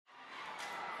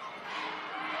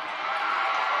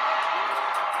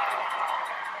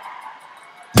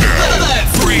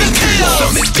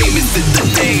Becoming famous in the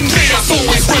name. Chaos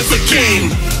always runs the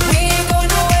game. We ain't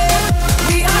going nowhere.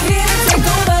 We are here to take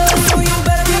over. So you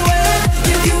better beware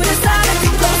if you decide to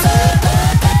come closer.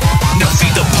 Now see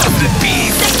the public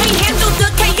bees. They can't handle the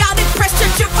chaotic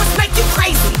pressure. CheerForce make you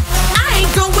crazy. I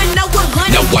ain't going nowhere,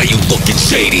 honey. Now why you looking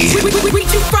shady? We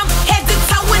you from head to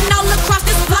toe and all across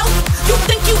this floor. You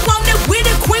think you want it with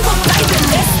a queen? Well, baby,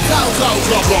 let's go.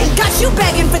 Got you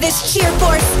begging for this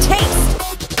CheerForce taste.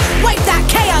 Wipe that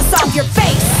chaos off your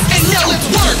face. And now let's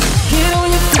work. Get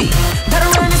on your feet. Better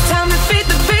run, it's time to feed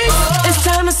the beast. It's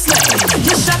time to slay.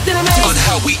 You're shocked and amazed on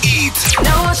how we eat.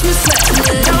 Now watch me slay.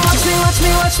 Now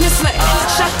watch me slay.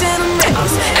 Shocked and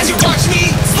amazed as you watch me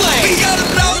slay. We got a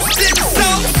lost in the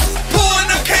south,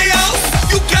 pouring up chaos.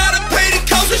 You gotta pay the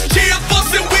cost. It's CheerForce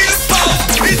and we the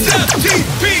boss. It's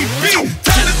FTBB,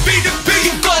 time to be the beat.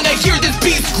 You gonna hear this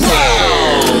beat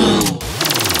grow.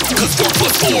 'Cause 4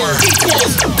 plus 4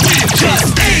 equals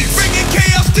just 8. Bringing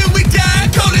chaos till we die.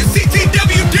 Call it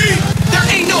CTWD. There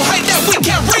ain't no height that we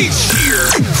can't reach.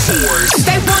 CheerForce.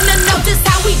 They wanna know just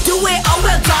how we do it. Oh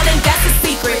well, darling, that's a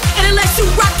secret. And unless you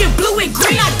rockin' blue and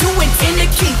green, I do intend to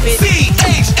keep it.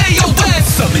 CHAOS.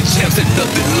 Summon champs and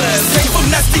nothing less. Came from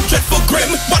nasty, dreadful, grim.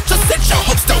 Watch us set your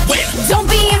hopes to win. Don't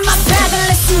be in my bag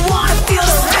unless you wanna feel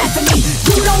the wrath of me.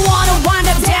 You don't wanna wind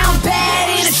up down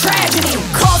bad in a tragedy.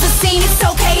 Cause the scene is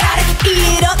so chaotic,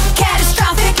 eat it up,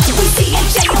 catastrophic. We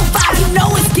CHAOS, you know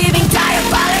it's giving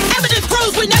diabolic. Evidence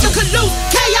proves we never could lose.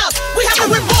 Chaos, we have a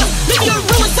remorse. Leave your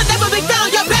ruins to never be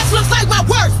found. Your best looks like my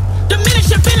worst.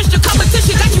 Diminish and finish the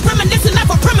competition. Got you reminiscing, not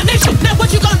for premonition. Now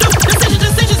what you gonna do?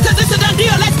 Decisions, cause it's a done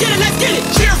deal. Let's get it.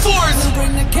 CheerForce. We'll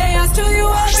bring the chaos to you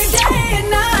every day and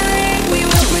night. We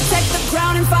will protect the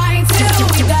ground and fight till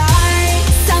we die.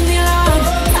 Sound the alarm,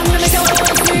 time to make a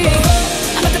world free.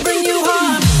 I'm about to bring you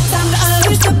home, time to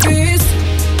unleash the beast.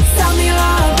 Sound the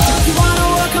alarm, you wanna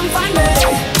war, come find me.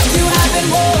 You have been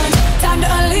warned, time to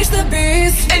unleash the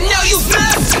beast. And now you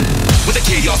mess with the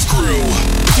chaos crew.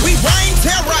 We reign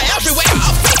terror everywhere.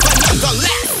 I'll fight for the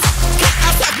last.